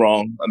 Donaldson was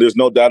wrong. There's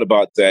no doubt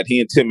about that. He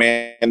and Tim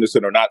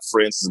Anderson are not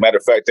friends. As a matter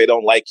of fact, they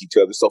don't like each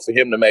other. So for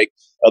him to make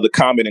the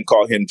comment and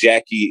call him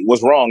Jackie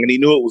was wrong. And he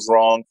knew it was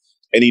wrong.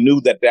 And he knew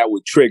that that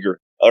would trigger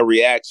a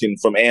reaction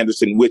from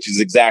Anderson, which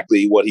is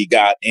exactly what he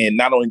got. And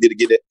not only did he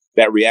get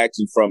that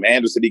reaction from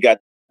Anderson, he got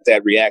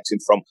that reaction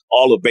from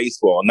all of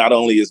baseball. Not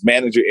only his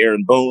manager,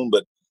 Aaron Boone,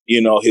 but,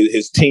 you know,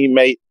 his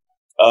teammate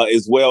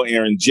as well,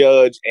 Aaron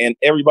Judge, and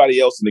everybody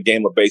else in the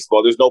game of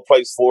baseball. There's no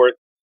place for it.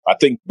 I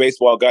think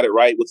baseball got it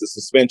right with the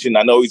suspension.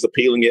 I know he's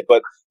appealing it,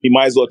 but he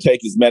might as well take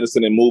his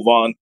medicine and move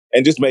on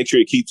and just make sure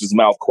he keeps his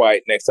mouth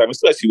quiet next time,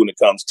 especially when it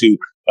comes to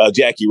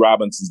Jackie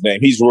Robinson's name.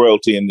 He's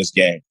royalty in this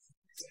game.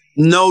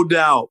 No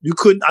doubt.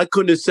 I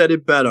couldn't have said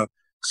it better.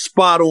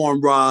 Spot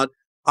on, Rod.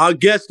 Our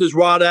guest is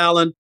Rod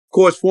Allen, of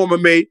course, former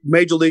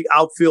Major League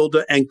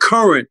outfielder and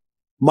current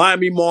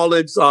Miami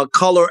Marlins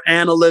color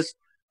analyst.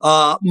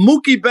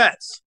 Mookie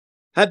Betts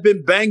had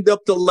been banged up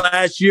the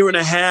last year and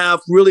a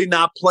half, really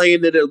not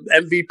playing at an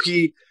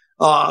MVP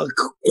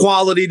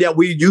quality that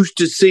we used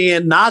to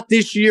seeing. Not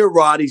this year,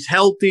 Rod. He's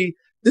healthy.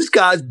 This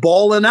guy's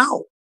balling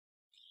out.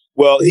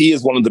 Well, he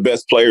is one of the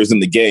best players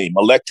in the game,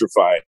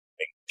 electrifying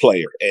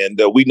player.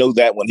 And we know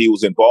that when he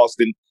was in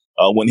Boston,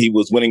 when he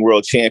was winning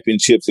world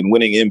championships and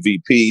winning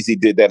MVPs. He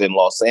did that in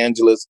Los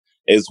Angeles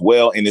as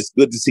well. And it's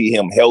good to see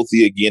him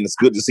healthy again. It's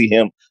good to see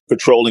him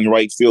patrolling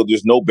right field.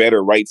 There's no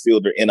better right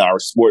fielder in our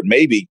sport,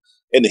 maybe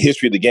in the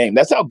history of the game.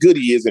 That's how good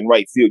he is in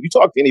right field. You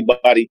talk to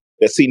anybody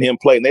that's seen him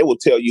play, and they will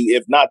tell you,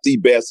 if not the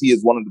best, he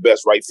is one of the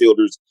best right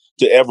fielders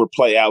to ever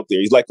play out there.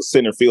 He's like a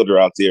center fielder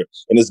out there.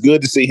 And it's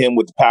good to see him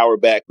with the power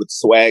back, with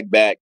swag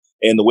back,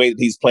 and the way that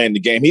he's playing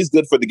the game. He's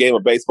good for the game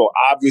of baseball,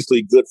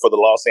 obviously good for the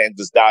Los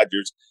Angeles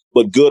Dodgers,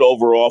 but good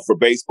overall for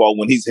baseball.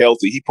 When he's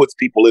healthy, he puts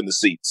people in the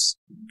seats.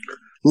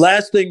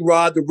 Last thing,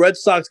 Rod, the Red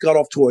Sox got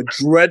off to a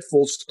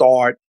dreadful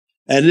start,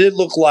 and it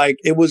looked like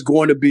it was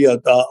going to be a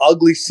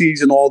ugly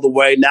season all the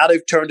way. Now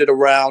they've turned it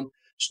around,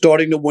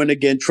 starting to win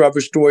again.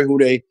 Trevor Story, who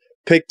they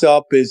picked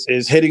up, is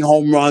hitting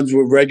home runs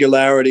with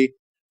regularity.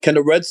 Can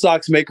the Red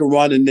Sox make a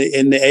run in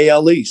the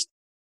AL East?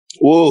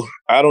 Well,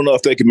 I don't know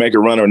if they can make a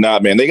run or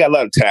not, man. They got a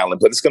lot of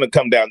talent, but it's going to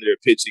come down to their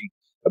pitching.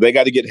 They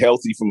got to get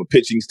healthy from a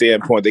pitching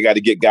standpoint. They got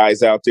to get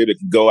guys out there that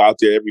can go out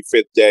there every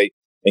fifth day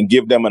and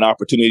give them an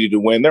opportunity to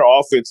win. Their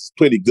offense is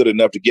plenty good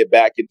enough to get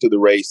back into the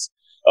race.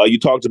 You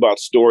talked about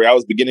Story. I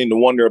was beginning to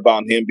wonder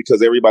about him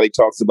because everybody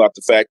talks about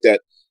the fact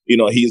that, you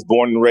know, he's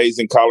born and raised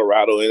in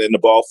Colorado, and then the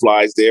ball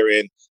flies there,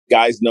 and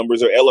guys'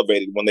 numbers are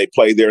elevated when they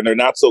play there, and they're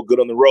not so good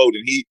on the road.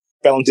 And he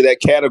fell into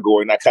that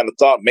category, and I kind of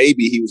thought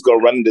maybe he was going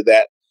to run into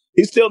that.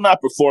 He's still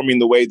not performing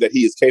the way that he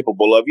is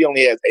capable of. He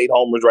only has 8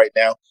 homers right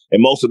now,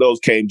 and most of those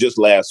came just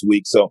last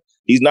week. So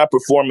he's not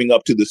performing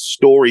up to the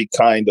Story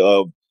kind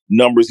of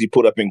numbers he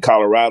put up in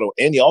Colorado.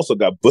 And he also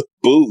got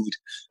booed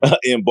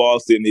in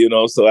Boston, you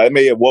know, so I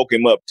may have woke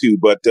him up too.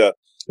 But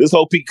let's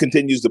hope he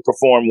continues to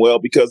perform well,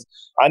 because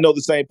I know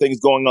the same thing's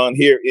going on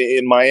here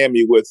in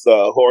Miami with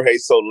Jorge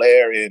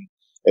Soler and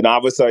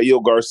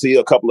Avisail Garcia,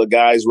 a couple of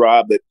guys,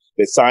 Rob, that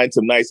signed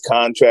some nice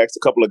contracts, a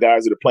couple of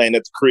guys that are playing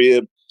at the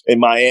crib in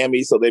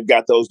Miami. So they've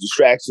got those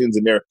distractions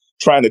and they're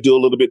trying to do a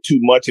little bit too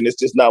much, and it's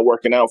just not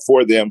working out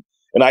for them.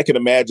 And I can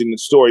imagine the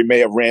story may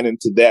have ran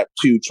into that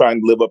too,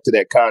 trying to live up to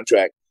that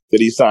contract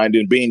that he signed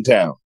in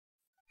Beantown.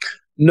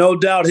 No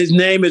doubt. His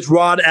name is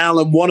Rod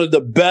Allen, one of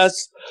the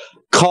best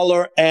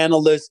color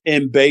analysts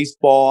in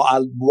baseball.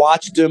 I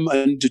watched him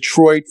in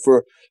Detroit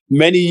for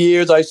many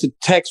years. I used to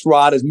text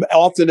Rod as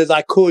often as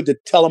I could to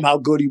tell him how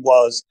good he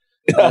was.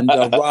 And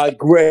Rod,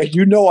 great.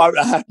 You know, I'm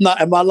not.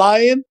 Am I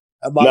lying?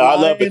 I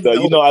love it though.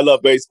 No. You know, I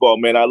love baseball,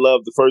 man. I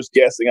love the first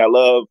guessing. I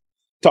love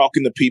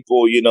talking to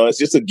people. You know, it's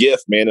just a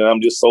gift, man. And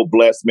I'm just so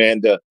blessed,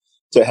 man, to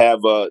have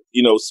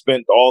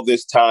spent all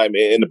this time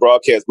in the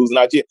broadcast booth.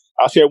 And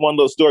I'll share one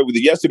little story with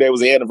you. Yesterday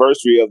was the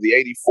anniversary of the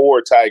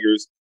 '84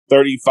 Tigers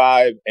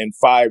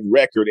 35-5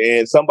 record,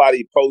 and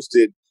somebody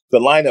posted the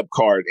lineup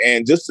card,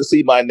 and just to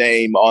see my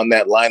name on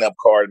that lineup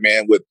card,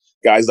 man, with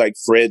guys like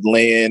Fred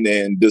Lynn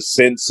and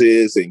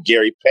DeCences and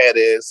Gary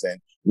Pettis and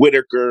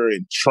Whitaker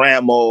and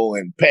Trammell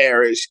and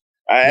Parrish.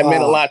 It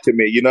meant a lot to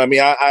me. You know what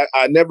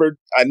I mean?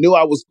 I knew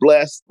I was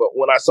blessed, but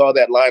when I saw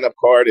that lineup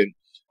card and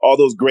all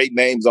those great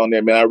names on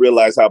there, man, I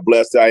realized how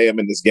blessed I am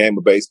in this game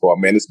of baseball,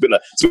 man. It's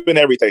been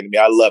everything to me.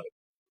 I love it.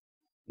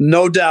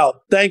 No doubt.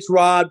 Thanks,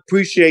 Rod.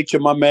 Appreciate you,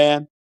 my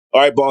man. All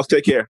right, boss.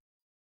 Take care.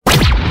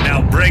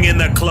 Now bring in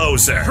the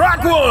closer.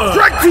 Strike one.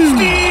 Strike two.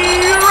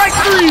 Strike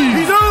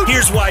three.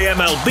 Here's why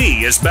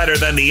MLB is better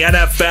than the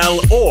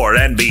NFL or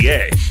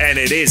NBA, and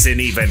it isn't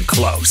even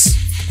close.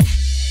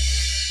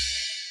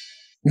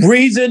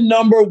 Reason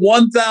number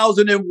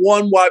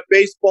 1001 why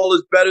baseball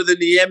is better than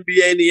the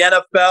NBA and the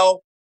NFL.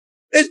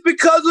 It's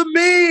because of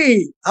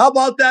me. How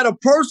about that? A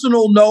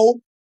personal note.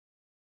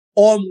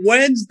 On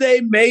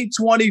Wednesday, May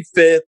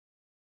 25th,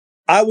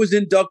 I was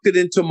inducted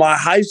into my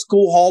high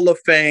school Hall of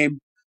Fame,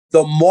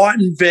 the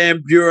Martin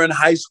Van Buren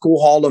High School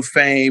Hall of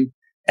Fame.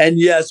 And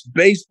yes,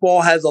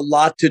 baseball has a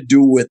lot to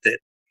do with it.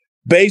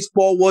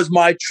 Baseball was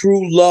my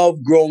true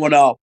love growing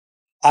up.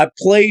 I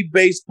played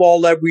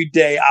baseball every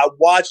day. I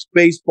watched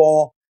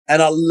baseball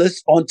and I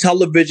listened on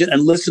television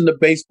and listened to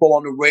baseball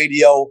on the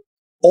radio.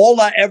 All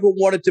I ever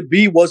wanted to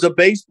be was a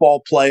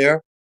baseball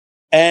player.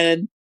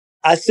 And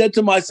I said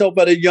to myself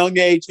at a young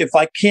age, if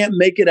I can't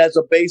make it as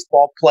a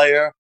baseball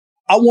player,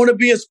 I want to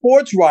be a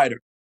sports writer.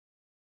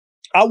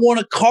 I want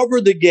to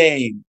cover the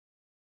game.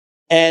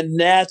 And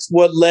that's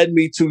what led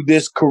me to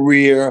this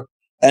career.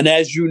 And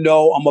as you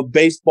know, I'm a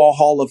Baseball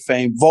Hall of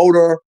Fame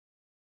voter,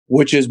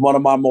 which is one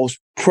of my most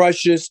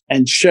precious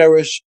and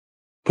cherished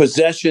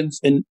possessions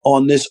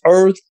on this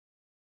earth.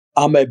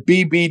 I'm a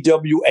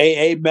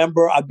BBWAA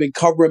member. I've been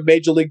covering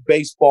Major League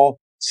Baseball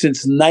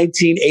since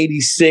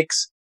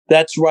 1986.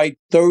 That's right,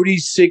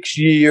 36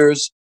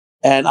 years.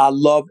 And I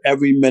love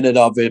every minute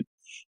of it.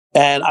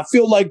 And I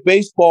feel like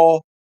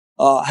baseball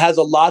has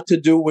a lot to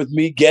do with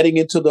me getting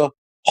into the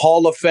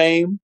Hall of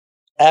Fame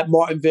at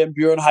Martin Van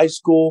Buren High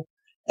School.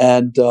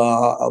 And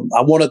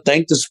I want to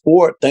thank the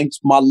sport, thanks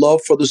my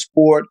love for the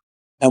sport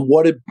and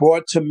what it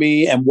brought to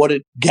me and what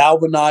it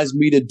galvanized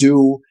me to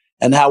do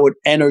and how it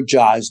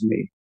energized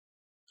me.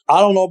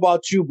 I don't know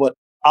about you, but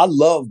I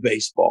love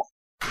baseball.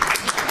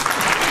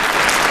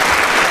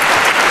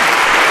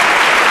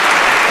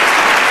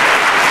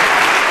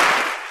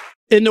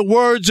 In the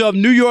words of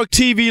New York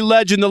TV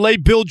legend, the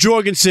late Bill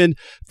Jorgensen,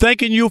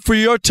 thanking you for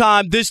your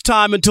time this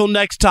time until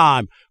next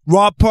time.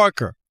 Rob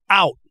Parker,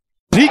 out.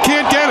 He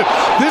can't get it.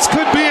 This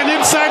could be an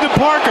inside to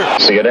Parker.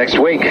 See you next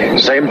week.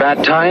 Same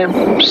bat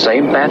time,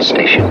 same bat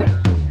station.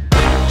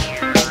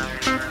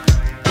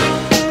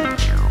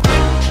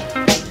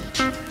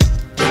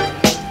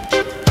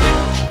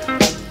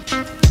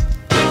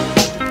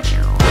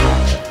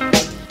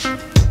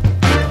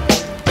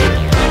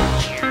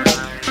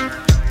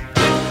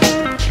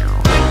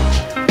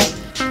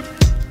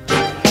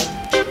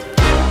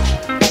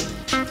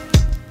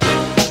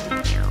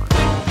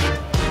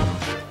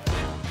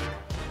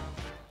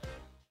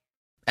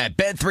 At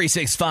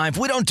Bet365,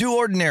 we don't do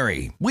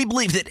ordinary. We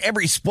believe that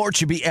every sport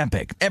should be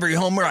epic. Every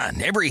home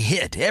run, every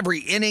hit,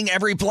 every inning,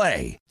 every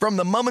play. From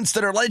the moments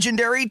that are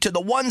legendary to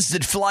the ones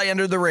that fly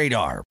under the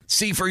radar.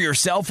 See for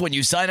yourself when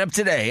you sign up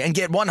today and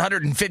get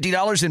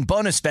 $150 in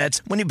bonus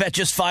bets when you bet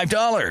just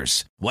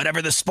 $5.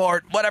 Whatever the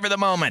sport, whatever the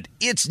moment,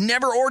 it's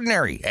never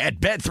ordinary at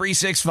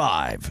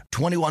Bet365.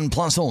 21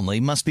 plus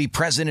only. Must be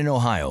present in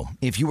Ohio.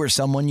 If you or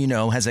someone you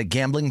know has a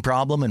gambling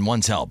problem and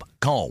wants help,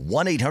 call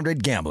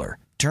 1-800-GAMBLER.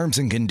 Terms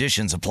and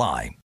conditions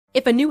apply.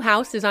 If a new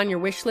house is on your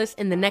wish list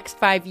in the next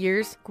 5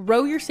 years,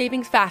 grow your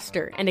savings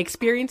faster and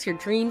experience your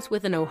dreams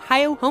with an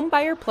Ohio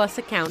Homebuyer Plus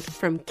account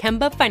from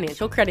Kemba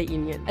Financial Credit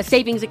Union. A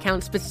savings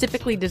account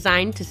specifically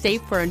designed to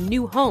save for a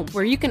new home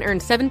where you can earn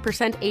 7%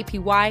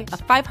 APY,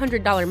 a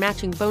 $500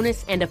 matching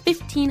bonus, and a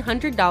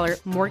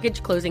 $1,500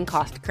 mortgage closing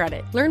cost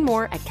credit. Learn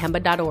more at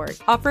Kemba.org.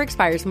 Offer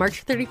expires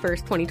March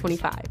 31st,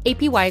 2025.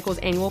 APY equals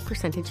annual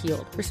percentage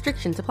yield.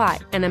 Restrictions apply.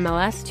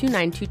 NMLS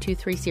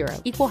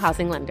 292230. Equal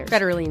housing lender.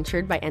 Federally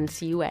insured by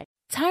NCUA.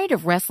 Tired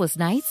of restless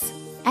nights?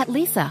 At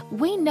Leesa,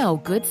 we know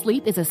good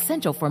sleep is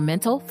essential for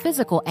mental,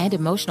 physical, and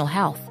emotional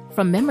health.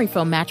 From memory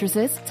foam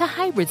mattresses to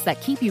hybrids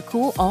that keep you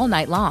cool all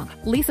night long,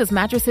 Leesa's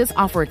mattresses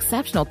offer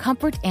exceptional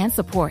comfort and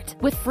support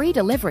with free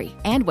delivery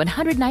and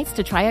 100 nights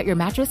to try out your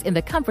mattress in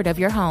the comfort of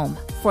your home.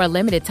 For a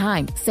limited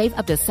time, save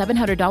up to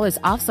 $700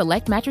 off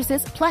select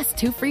mattresses plus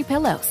 2 free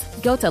pillows.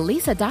 Go to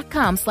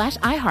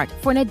leesa.com/iHeart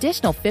for an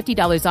additional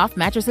 $50 off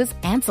mattresses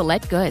and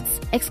select goods.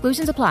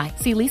 Exclusions apply.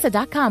 See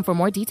leesa.com for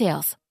more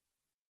details.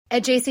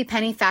 At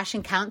JCPenney,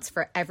 fashion counts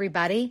for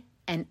everybody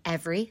and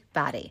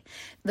everybody.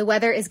 The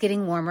weather is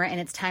getting warmer and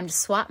it's time to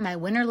swap my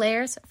winter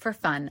layers for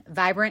fun,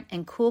 vibrant,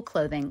 and cool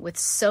clothing. With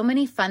so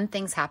many fun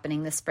things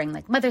happening this spring,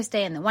 like Mother's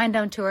Day and the Wind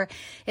Down Tour,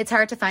 it's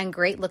hard to find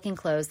great looking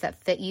clothes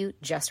that fit you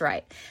just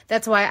right.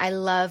 That's why I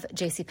love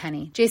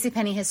JCPenney.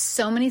 JCPenney has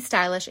so many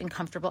stylish and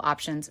comfortable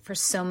options for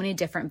so many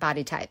different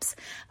body types.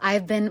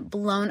 I've been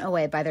blown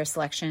away by their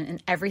selection,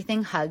 and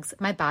everything hugs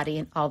my body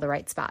in all the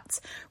right spots.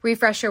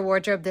 Refresh your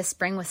wardrobe this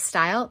spring with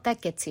style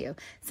that gets you.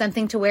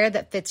 Something to wear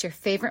that fits your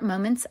favorite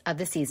moments of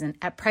the season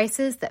at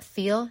prices that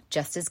feel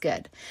just as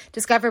good.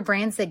 Discover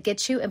brands that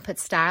get you and put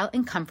style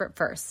and comfort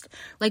first,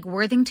 like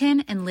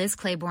Worthington and Liz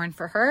Claiborne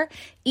for her,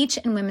 each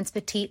in women's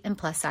petite and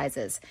plus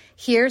sizes.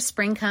 Here,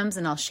 spring comes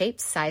in all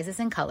shapes, sizes,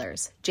 and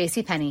colors.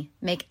 JCPenney,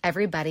 make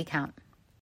everybody count.